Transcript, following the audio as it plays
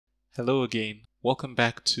Hello again, welcome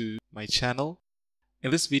back to my channel. In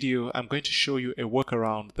this video, I'm going to show you a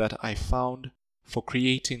workaround that I found for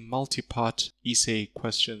creating multi-part essay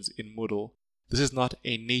questions in Moodle. This is not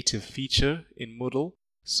a native feature in Moodle,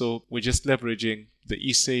 so we're just leveraging the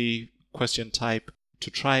essay question type to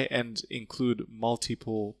try and include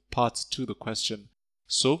multiple parts to the question.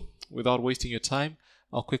 So, without wasting your time,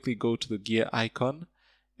 I'll quickly go to the gear icon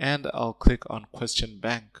and I'll click on Question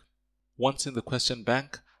Bank. Once in the question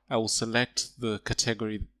bank, I will select the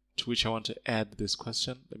category to which I want to add this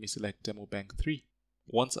question. Let me select Demo Bank 3.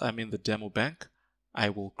 Once I'm in the Demo Bank, I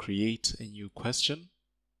will create a new question,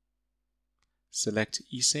 select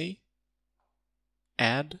Essay,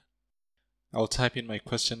 Add. I'll type in my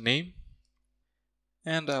question name,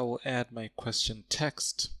 and I will add my question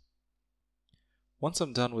text. Once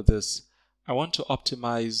I'm done with this, I want to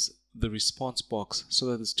optimize the response box so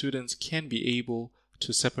that the students can be able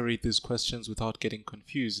to separate these questions without getting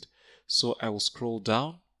confused. So I will scroll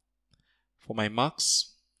down. For my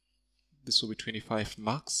marks, this will be 25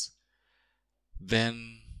 marks.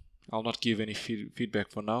 Then I'll not give any feedback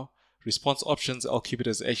for now. Response options, I'll keep it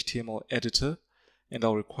as HTML editor, and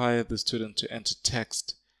I'll require the student to enter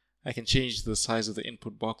text. I can change the size of the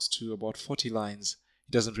input box to about 40 lines.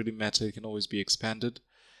 It doesn't really matter, it can always be expanded.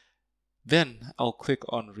 Then I'll click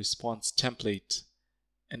on Response Template.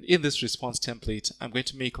 And in this response template, I'm going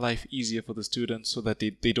to make life easier for the students so that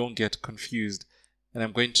they don't get confused. And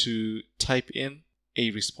I'm going to type in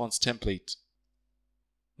a response template.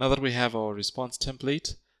 Now that we have our response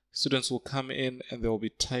template, students will come in and they'll be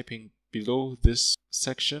typing below this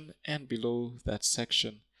section and below that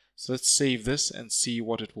section. So let's save this and see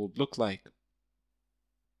what it will look like.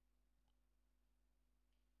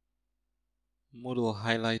 Moodle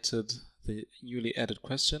highlighted the newly added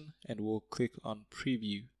question and we'll click on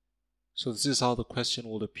Preview. So this is how the question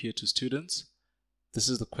will appear to students. This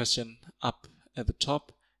is the question up at the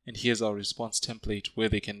top, and here's our response template where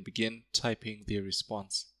they can begin typing their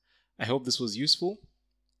response. I hope this was useful.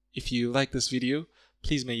 If you like this video,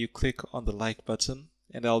 please may you click on the like button,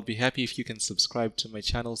 and I'll be happy if you can subscribe to my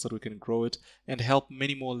channel so that we can grow it and help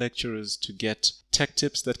many more lecturers to get tech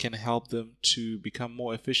tips that can help them to become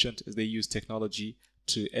more efficient as they use technology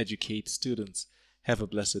to educate students. Have a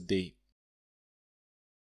blessed day.